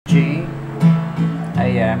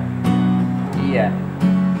M, E M,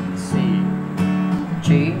 C,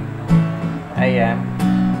 G, A M,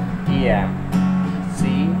 E M,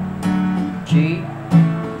 C, G,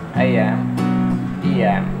 A M, E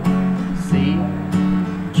M, C,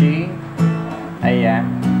 G, A M,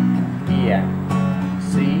 E M,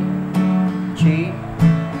 C, G,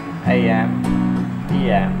 A M,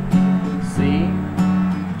 E M, C,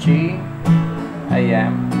 G, A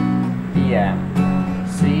M, E M,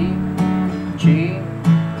 C, G,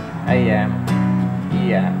 A M,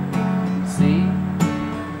 E M, C,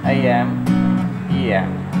 A M, E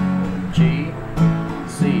M, G,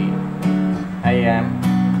 C, A M,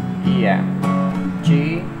 E M,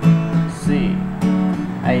 G, C,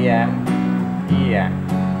 A M, E M,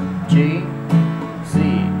 G, C,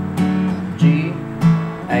 G,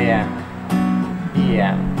 A M, E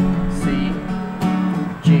M, C,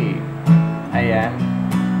 G, A M,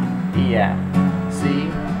 E M, C,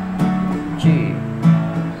 G,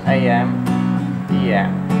 A M, E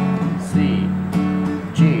M, C,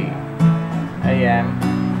 G, A M,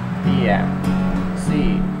 E M,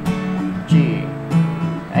 C, G,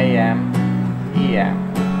 A M, E M,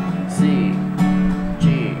 C,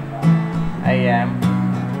 G, A M,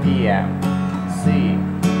 E M, C,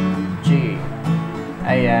 G,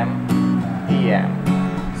 A M, E M,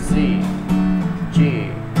 C, G,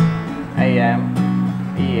 A M,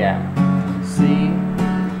 E M, C,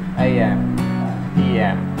 A M, E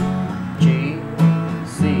M, G,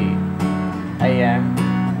 C, A M,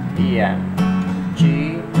 E M,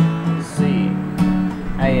 G, C,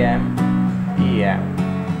 A M, E M,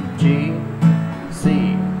 G,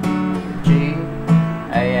 C, G,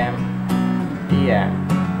 A M, E M,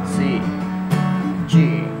 C,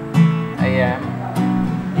 G, A M,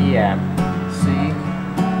 E M, C,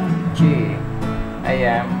 G, A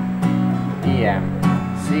M, E M,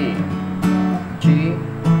 C, G,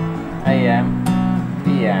 A M,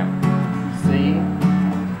 E M, C,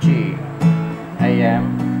 G, A M,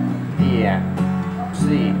 E M,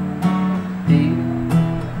 C, D,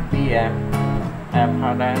 B M,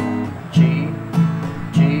 F G,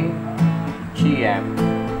 G, G M,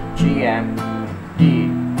 G M, D,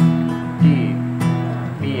 D,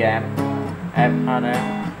 B M, F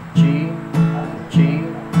G, G,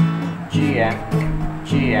 G M,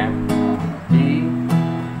 G M, D,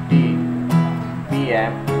 D, B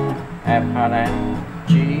M, F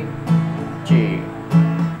G, G,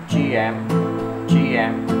 G M, G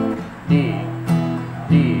M, D,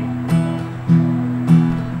 D,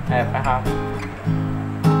 F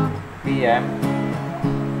B M,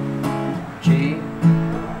 G,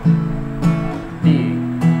 D,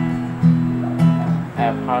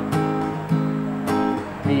 F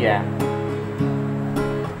B M,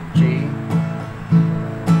 G,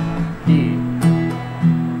 D,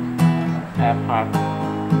 F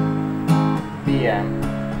B M,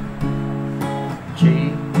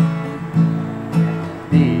 G,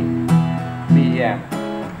 D, B M,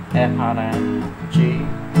 F G,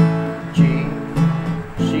 G,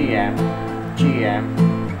 G M, G M,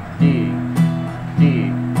 D, D,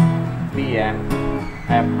 B M,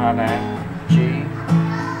 F G,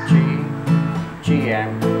 G, G M,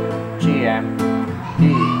 G M, D,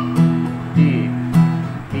 D,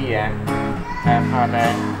 B M, F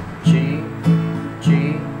G, G,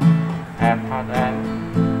 F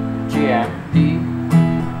G M, D,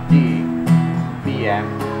 D, B M,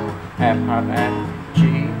 F G,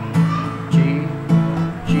 G,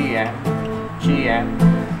 G M, G M,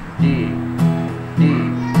 D, D,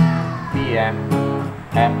 B M,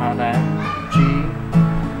 F G,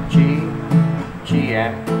 G, G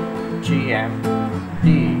M, G M, D,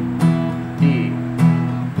 D,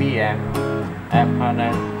 B M, F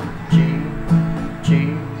G,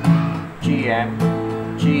 G, G M,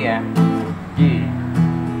 G M, D.